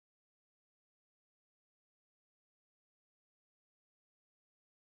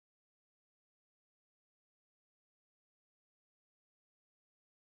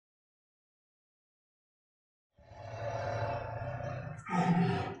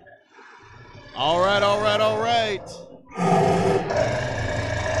All right, all right, all right. Can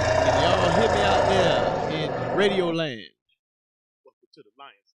y'all hear me out there in Radio Land? Welcome to the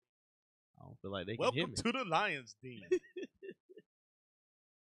Lions. I don't feel like they can hear me. Welcome to the Lions Den.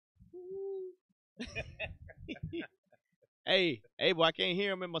 Hey, boy, I can't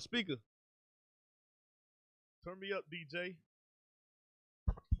hear him in my speaker. Turn me up, DJ.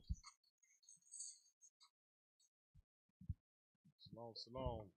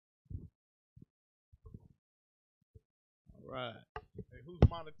 Salon. All right. Hey, who's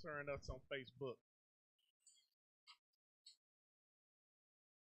monitoring us on Facebook?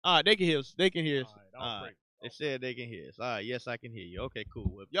 All right, they can hear us. They can hear us. All right. They said they can hear us. All right, yes, I can hear you. Okay,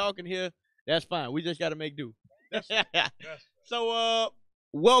 cool. Well, if y'all can hear, that's fine. We just got to make do. That's right. That's right. So,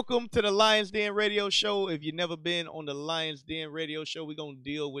 welcome to the Lions Den Radio Show. If you've never been on the Lions Den Radio Show, we're going to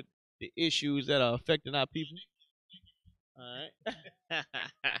deal with the issues that are affecting our people. All right.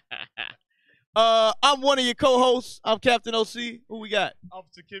 I'm one of your co-hosts. I'm Captain OC. Who we got?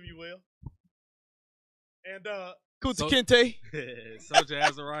 Officer Kimuel. And Kuta Kente. Soldier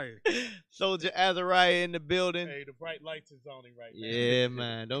Azariah. Soldier Azariah in the building. Hey, the bright lights is on him right now. Yeah,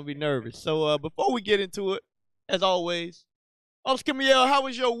 man. Don't be nervous. So before we get into it, as always, Officer Kimuel, how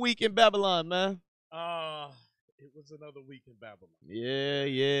was your week in Babylon, man? It was another week in Babylon. Yeah.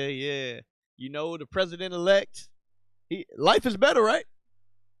 You know, the president-elect, life is better, right?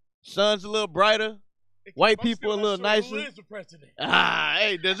 Sun's a little brighter. White people a little nicer. Who is the president?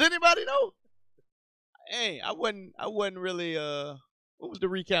 Hey, does anybody know? Hey, I wasn't really what was the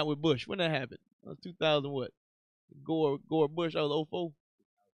recount with Bush? When that happened? 2000 what? Gore Bush, I was 04?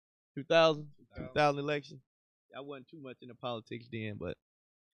 2000 election. I wasn't too much into politics then, but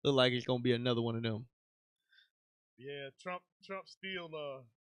look like it's gonna be another one of them. Yeah, Trump still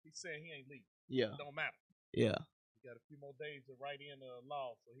he's saying he ain't leaving. Yeah. It don't matter. Yeah. He got a few more days to write in a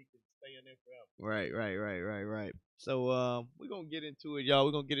law so he can stay in there forever. Right. So we're gonna get into it, y'all.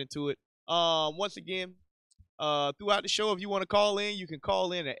 We're gonna get into it. Once again, throughout the show, if you want to call in, you can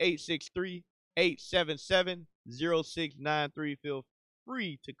call in at 863-877-0693. Feel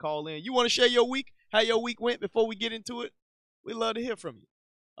free to call in. You want to share your week, how your week went before we get into it? We'd love to hear from you.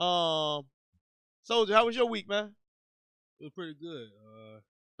 Soldier, how was your week, man? It was pretty good.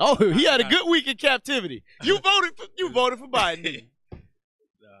 Oh, he had a good week in captivity. You voted for Biden.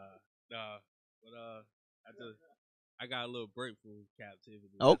 Nah. But I got a little break from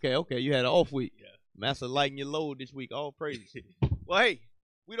captivity. Okay. You had an off week. Yeah. Master lighting your load this week. All praise. Well, hey,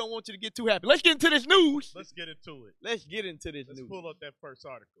 we don't want you to get too happy. Let's get into this news. Let's get into it. Let's news. Let's pull up that first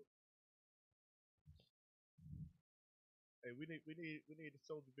article. Hey, we need the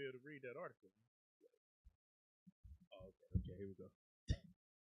soldier to be able to read that article. Oh, okay, here we go.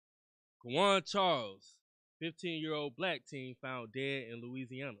 Kawan Charles, 15-year-old black teen found dead in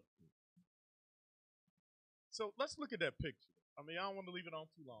Louisiana. So let's look at that picture. I mean, I don't want to leave it on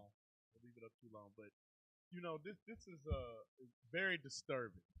too long. But you know, this is very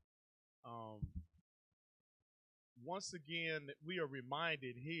disturbing. Once again, we are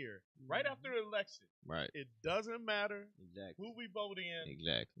reminded here, right after the election, right? It doesn't matter exactly who we vote in.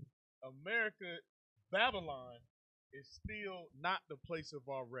 Exactly. America, Babylon is still not the place of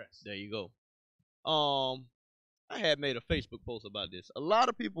our rest. There you go. I had made a Facebook post about this. A lot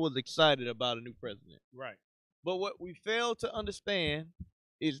of people was excited about a new president. Right. But what we fail to understand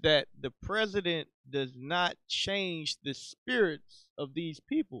is that the president does not change the spirits of these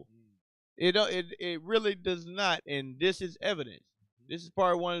people. It really does not, and this is evidence. This is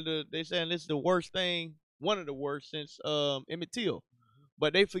probably they saying this is the worst thing, one of the worst since Emmett Till.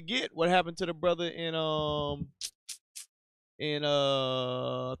 But they forget what happened to the brother in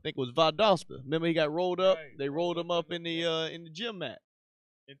I think it was Valdosta. Remember he got rolled up? Right. They rolled him up in the gym mat.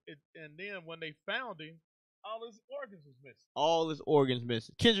 And then when they found him, all his organs was missing. All his organs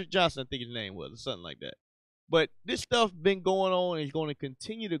missing. Kendrick Johnson, I think his name was, or something like that. But this stuff been going on and is going to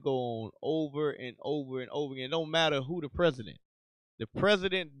continue to go on over and over and over again. It don't matter who the president. The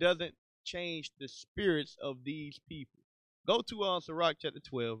president doesn't change the spirits of these people. Go to Sirach chapter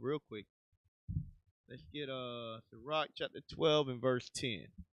 12 real quick. Let's get Sirach chapter 12 and verse 10.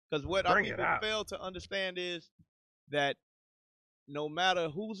 Because what our people fail to understand is that no matter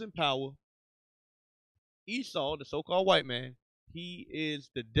who's in power, Esau, the so-called white man, he is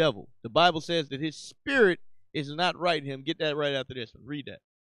the devil. The Bible says that his spirit is not right in him. Get that right after this one. Read that.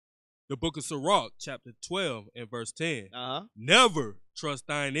 The book of Sirach, chapter 12 and verse 10. Uh-huh. Never trust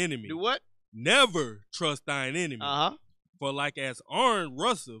thine enemy. Do what? Never trust thine enemy. Uh-huh. For like as iron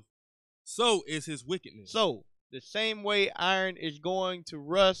rusteth, so is his wickedness. So, the same way iron is going to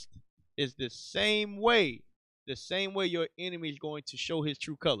rust is the same way your enemy is going to show his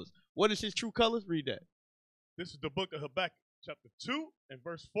true colors. What is his true colors? Read that. This is the book of Habakkuk, chapter 2 and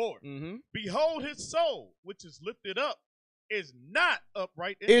verse 4. Mm-hmm. Behold, his soul, which is lifted up, is not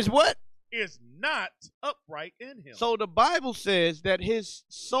upright in Is him. what? Is not upright in him. So the Bible says that his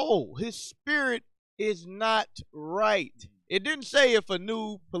soul, his spirit is not right. It didn't say if a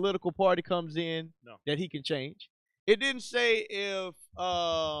new political party comes in that he can change. It didn't say if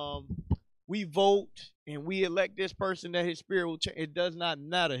we vote and we elect this person that his spirit will change. It does not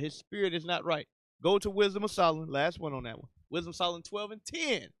matter. His spirit is not right. Go to Wisdom of Solomon. Last one on that one. Wisdom of Solomon 12 and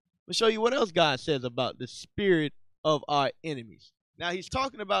 10. I'll show you what else God says about the spirit of our enemies. Now, he's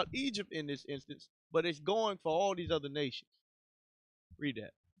talking about Egypt in this instance, but it's going for all these other nations. Read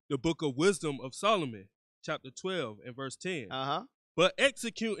that. The book of Wisdom of Solomon, chapter 12 and verse 10. Uh-huh. But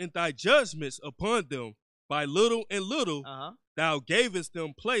executing thy judgments upon them by little and little, thou gavest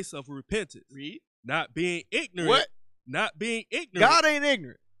them place of repentance. Read. Not being ignorant. What? Not being ignorant. God ain't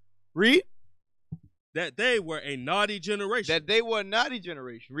ignorant. Read. That they were a naughty generation. That they were a naughty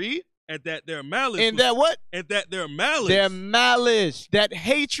generation. Read. And that their malice. And that what? And that their malice. Their malice. That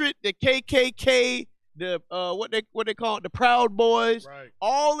hatred, the KKK, the what they call it, the Proud Boys, right.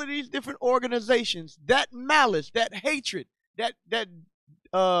 All of these different organizations, that malice, that hatred, that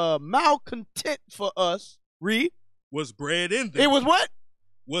malcontent for us, read, was bred in them. It was what?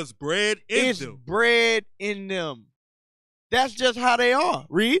 Was bred in it's them. Bred in them. That's just how they are.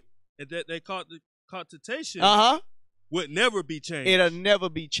 Read. And that they caught the constitution would never be changed. It'll never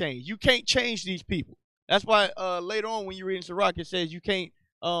be changed. You can't change these people. That's why later on when you read in Sirach, it says you can't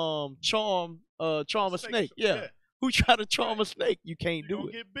charm a snake. Yeah. Who try to charm a snake? You can't do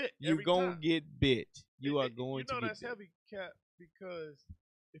it. Get bit You're going to get bit. You are going to get bit. You know that's heavy, Cap, because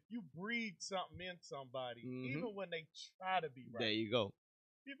if you breed something in somebody, even when they try to be right. There you go.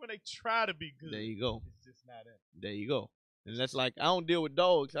 Even when they try to be good. There you go. It's just not it. There you go. And that's like, I don't deal with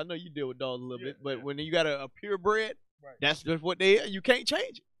dogs. I know you deal with dogs a little bit, but when you got a purebred, that's just what they are. You can't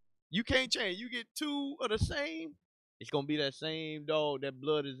change it. You can't change. You get two of the same, it's gonna be that same dog. That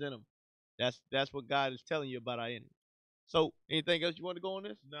blood is in them. That's what God is telling you about our enemies. So, anything else you want to go on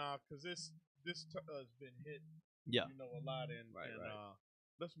this? Nah, because this has been hit. Yeah. You know, a lot, and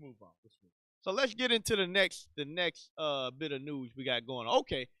let's move on. So let's get into the next bit of news we got going on.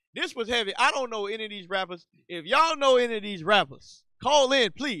 Okay, this was heavy. I don't know any of these rappers. If y'all know any of these rappers, call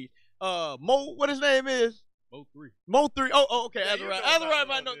in, please. Mo, what his name is? Mo3. Mo3. Oh, okay. Azariah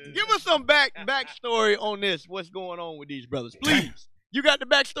might know. Give us some backstory on this. What's going on with these brothers, please? You got the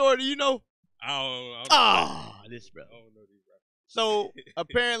backstory? Do you know? I don't know. This brother. I don't know these rappers. So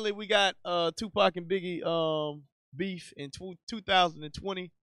apparently we got Tupac and Biggie beef in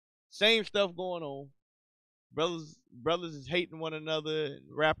 2020. Same stuff going on. Brothers is hating one another and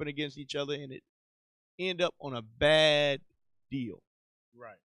rapping against each other, and it end up on a bad deal.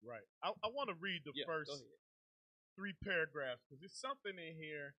 Right. I want to read the first 3 paragraphs because there's something in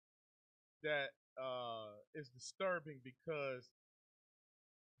here that is disturbing because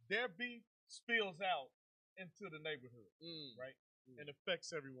their beef spills out into the neighborhood, right? And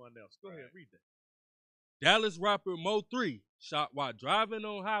affects everyone else. Go ahead, read that. Dallas rapper Mo3 shot while driving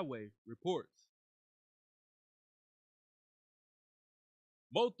on highway, reports.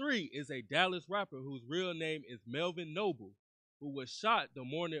 Mo3 is a Dallas rapper whose real name is Melvin Noble, who was shot the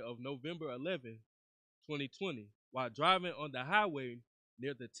morning of November 11, 2020, while driving on the highway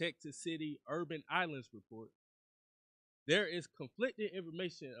near the Texas City Urban Islands, report. There is conflicting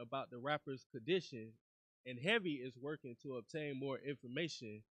information about the rapper's condition, and Heavy is working to obtain more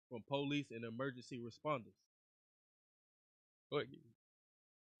information from police and emergency responders.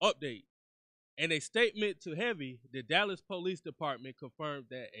 Update. In a statement to Heavy, the Dallas Police Department confirmed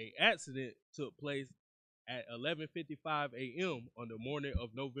that an accident took place at 11:55 a.m. on the morning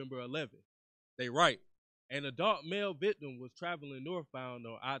of November 11th. They write, an adult male victim was traveling northbound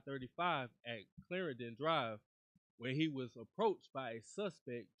on I-35 at Clarendon Drive when he was approached by a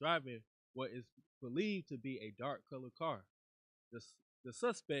suspect driving what is believed to be a dark-colored car. The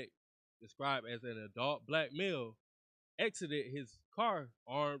suspect, described as an adult black male, exited his car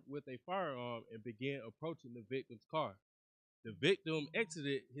armed with a firearm and began approaching the victim's car. The victim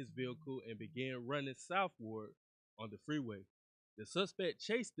exited his vehicle and began running southward on the freeway. The suspect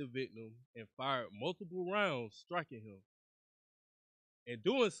chased the victim and fired multiple rounds, striking him. In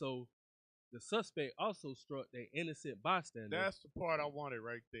doing so, the suspect also struck an innocent bystander. That's the part I wanted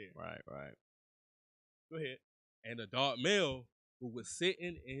right there. Right. Go ahead. An adult male who was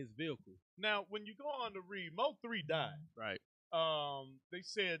sitting in his vehicle. Now, when you go on to read, Mo3 died. Right. They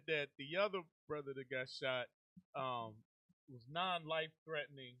said that the other brother that got shot was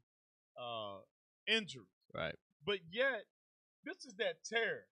non-life-threatening injury. Right. But yet, this is that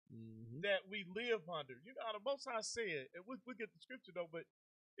terror. that we live under. You know, the Most High said, and we get the scripture though, but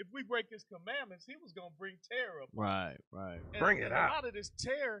if we break his commandments, he was going to bring terror upon us. Right. And a lot of this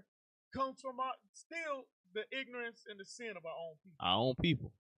terror comes from still the ignorance and the sin of our own people. Our own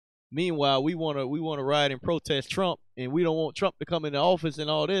people. Meanwhile, we want to ride and protest Trump, and we don't want Trump to come into office and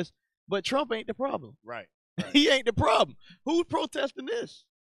all this. But Trump ain't the problem. Right. He ain't the problem. Who's protesting this?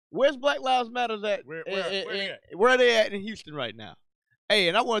 Where's Black Lives Matter at? Where are they at in Houston right now? Hey,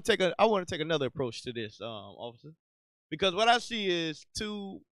 and I want to take another approach to this, officer, because what I see is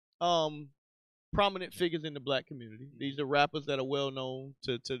two prominent figures in the black community. These are rappers that are well known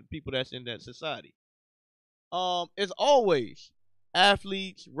to the people that's in that society. It's always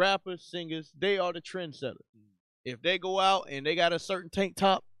athletes, rappers, singers. They are the trendsetters. If they go out and they got a certain tank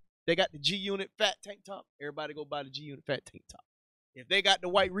top, they got the G Unit fat tank top, everybody go buy the G Unit fat tank top. If they got the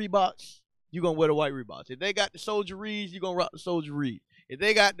white Reeboks, you gonna wear the white Reeboks. If they got the Soldier Reeds, you gonna rock the Soldier Reeds. If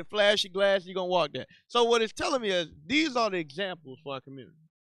they got the flashy glass, you gonna walk that. So what it's telling me is these are the examples for our community.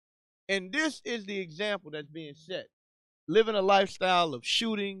 And this is the example that's being set. Living a lifestyle of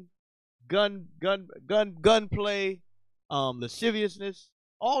shooting, gunplay, lasciviousness,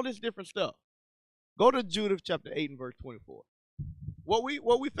 all this different stuff. Go to Judith chapter 8 and verse 24. What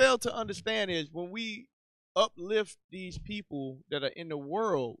we fail to understand is when we uplift these people that are in the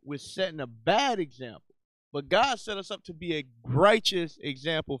world, we're setting a bad example. But God set us up to be a righteous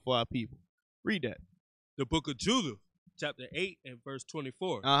example for our people. Read that. The book of Judith, chapter 8 and verse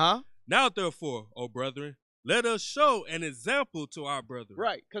 24. Now therefore, O brethren, let us show an example to our brethren.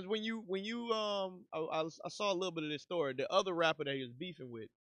 Right, because when you I saw a little bit of this story. The other rapper that he was beefing with,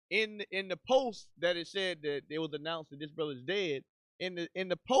 in the post that it said that it was announced that this brother's dead, in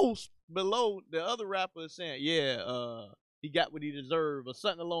the post below, the other rapper is saying, he got what he deserved or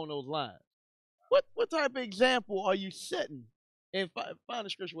something along those lines. What type of example are you setting? And find the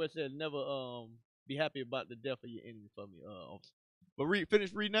scripture where it says never be happy about the death of your enemy for me, officer. But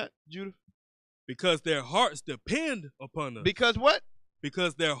finish reading that, Judith. Because their hearts depend upon us. Because what?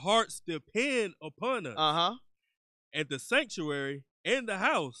 Because their hearts depend upon us. And the sanctuary and the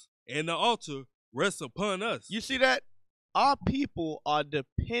house and the altar rests upon us. You see that? Our people are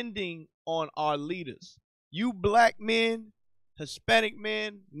depending on our leaders. You black men, Hispanic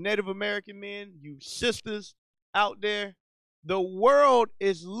men, Native American men, you sisters out there, the world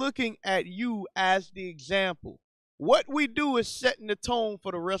is looking at you as the example. What we do is setting the tone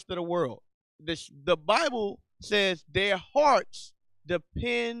for the rest of the world. The Bible says their hearts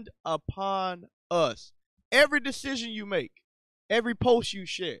depend upon us. Every decision you make, every post you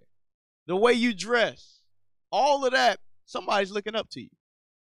share, the way you dress, all of that, somebody's looking up to you.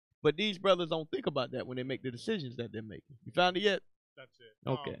 But these brothers don't think about that when they make the decisions that they're making. You found it yet? That's it.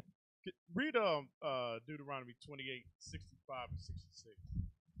 Okay. Read Deuteronomy 28, 65 and 66.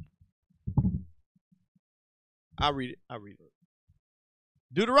 I'll read it.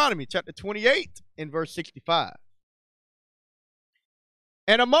 Deuteronomy chapter 28 and verse 65.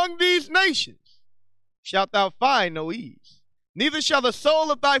 And among these nations shalt thou find no ease, neither shall the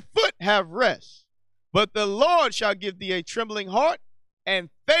sole of thy foot have rest. But the Lord shall give thee a trembling heart, and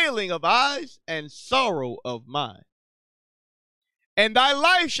failing of eyes, and sorrow of mind. And thy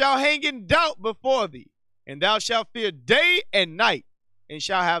life shall hang in doubt before thee, and thou shalt fear day and night, and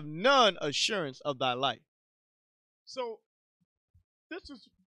shall have none assurance of thy life. So,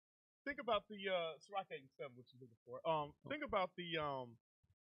 think about the Sirach 87, which you're looking for. Think about the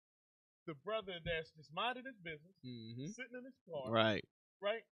brother that's just minding his business, sitting in his car, right?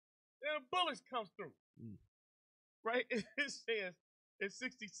 And bullets comes through, right? It says in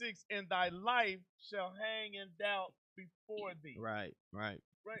 66, and thy life shall hang in doubt before thee. Right.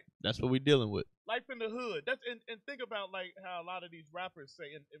 That's what we're dealing with. Life in the hood. That's and think about like how a lot of these rappers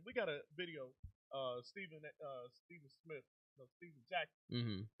say, and we got a video. Stephen Smith, Stephen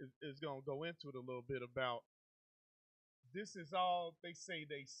Jackson is gonna go into it a little bit about this is all they say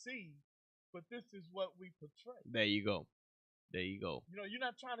they see, but this is what we portray. There you go. You know, you're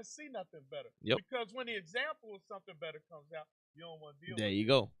not trying to see nothing better. Yep. Because when the example of something better comes out, you don't want to deal with it. There you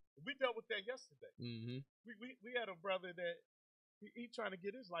go. We dealt with that yesterday. We had a brother that he trying to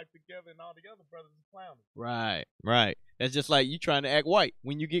get his life together, and all the other brothers are clowning. Right. That's just like you trying to act white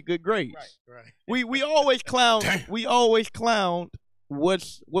when you get good grades. Right. We always clown. We always clown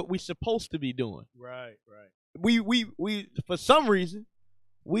what we supposed to be doing. Right. We for some reason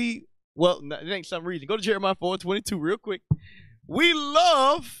it ain't some reason. Go to Jeremiah 4:22 real quick. We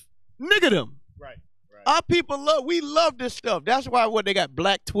love niggerdom. Right. Our people we love this stuff. That's why they got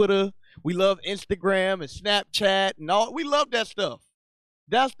Black Twitter. We love Instagram and Snapchat and all. We love that stuff.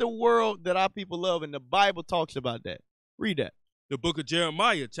 That's the world that our people love, and the Bible talks about that. Read that. The book of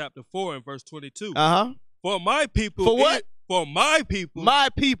Jeremiah, chapter 4 and verse 22. Uh-huh. For my people. For what? For my people. My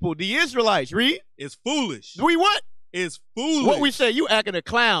people, the Israelites, read. Is foolish. We what? Is foolish. What we say, you acting a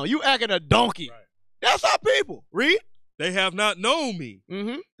clown. You acting a donkey. Right. That's our people. Read. They have not known me.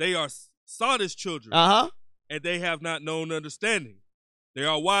 Mm-hmm. They are Sodom's children. Uh-huh. And they have not known understanding. They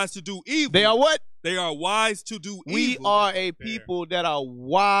are wise to do evil. They are what? They are wise to do evil. We are a people that are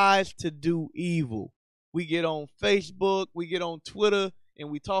wise to do evil. We get on Facebook, we get on Twitter, and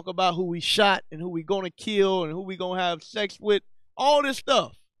we talk about who we shot and who we gonna kill and who we gonna have sex with. All this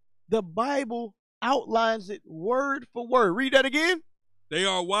stuff. The Bible outlines it word for word. Read that again. They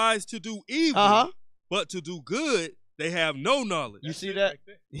are wise to do evil, but to do good, they have no knowledge. You see that?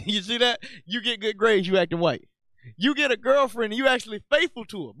 You see that? You get good grades, you acting white. You get a girlfriend and you actually faithful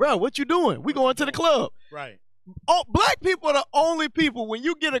to her. Bro, what you doing? We going to the club. Right. Oh, black people are the only people, when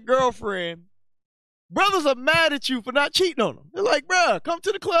you get a girlfriend, brothers are mad at you for not cheating on them. They're like, bro, come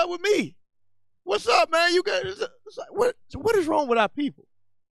to the club with me. What's up, man? You got it's like, what is wrong with our people?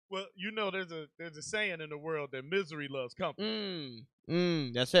 Well, you know, there's a saying in the world that misery loves company.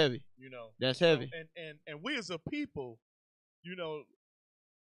 That's heavy. You know, that's heavy. And we as a people, you know,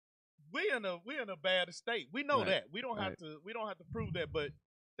 we're in a bad estate. We know that. We don't have to prove that. But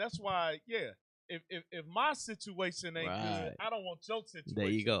that's why, yeah. If my situation ain't good, I don't want your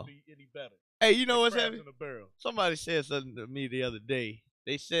situation to be any better. Hey, you know what's heavy? In a barrel. Somebody said something to me the other day.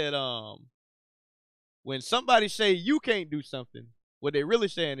 They said, when somebody say you can't do something, what they really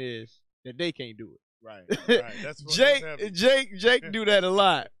saying is that they can't do it. Right. That's what Jake do that a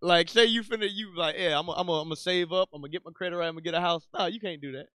lot. Like, say you like, yeah, I'm gonna save up, I'm gonna get my credit right, I'm gonna get a house. No, you can't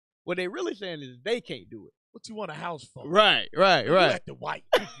do that. What they really saying is they can't do it. What you want a house for? Right. You acting white.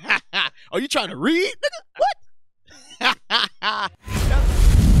 Are you trying to read, nigga? What?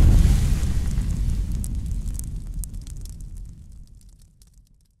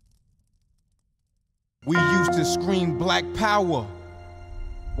 We used to scream black power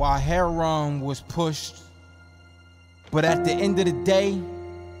while heroin was pushed. But at the end of the day,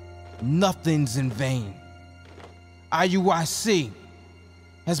 nothing's in vain. IUIC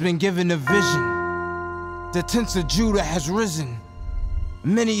has been given a vision. The tents of Judah has risen.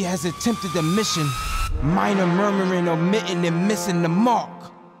 Many has attempted the mission. Minor murmuring, omitting, and missing the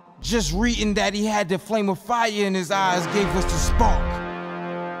mark. Just reading that he had the flame of fire in his eyes gave us the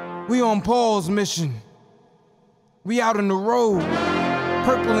spark. We on Paul's mission. We out on the road,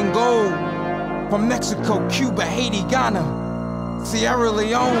 purple and gold. From Mexico, Cuba, Haiti, Ghana, Sierra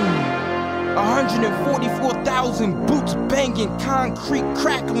Leone. 144,000 boots banging, concrete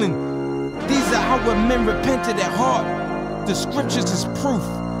crackling. These are our men repented at heart. The scriptures is proof.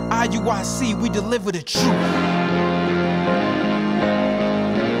 IUIC, we deliver the truth.